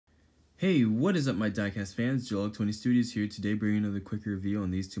Hey, what is up my diecast fans? Dropotaro Studios here today bringing another quick review on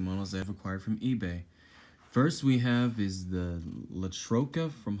these two models I've acquired from eBay. First we have is the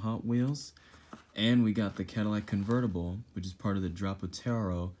Troca from Hot Wheels, and we got the Cadillac Convertible, which is part of the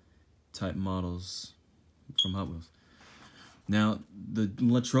Dropotaro type models from Hot Wheels. Now, the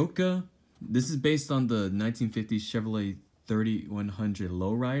Troca, this is based on the 1950s Chevrolet 3100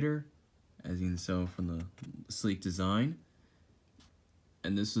 lowrider, as you can tell from the sleek design.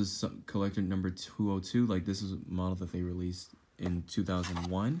 And this is collector number 202. Like, this is a model that they released in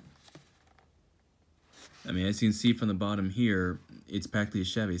 2001. I mean, as you can see from the bottom here, it's practically a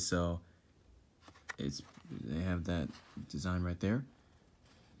Chevy, so they have that design right there.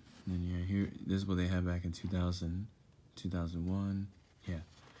 And then yeah, here, this is what they had back in 2000, 2001. Yeah.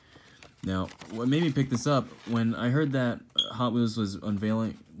 Now, what made me pick this up, when I heard that Hot Wheels was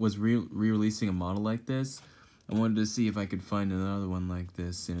re-releasing a model like this, I wanted to see if I could find another one like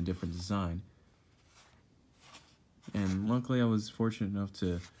this in a different design. And luckily I was fortunate enough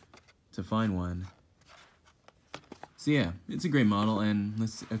to find one. So yeah, it's a great model, and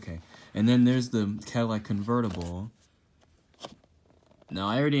okay. And then there's the Cadillac Convertible. Now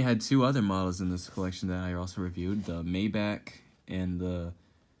I already had two other models in this collection that I also reviewed, the Maybach and the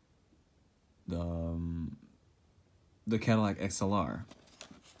Cadillac XLR.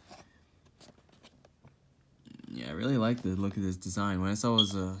 Yeah, I really like the look of this design. When I saw it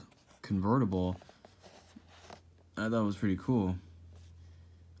was a convertible, I thought it was pretty cool.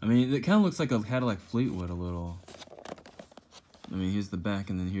 I mean, it kind of looks like a Cadillac Fleetwood a little. I mean, here's the back,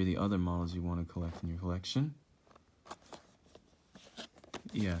 and then here are the other models you want to collect in your collection.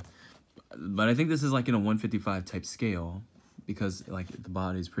 Yeah, but I think this is like in a 155 type scale, because like the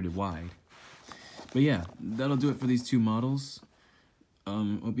body is pretty wide. But yeah, that'll do it for these two models.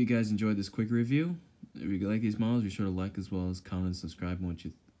 Hope you guys enjoyed this quick review. If you like these models, be sure to like as well as comment and subscribe on what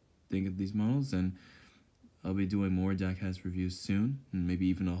you think of these models. And I'll be doing more diecast reviews soon, and maybe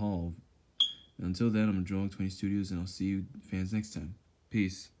even a haul. Until then, I'm Dropotaro Studios, and I'll see you fans next time.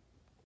 Peace.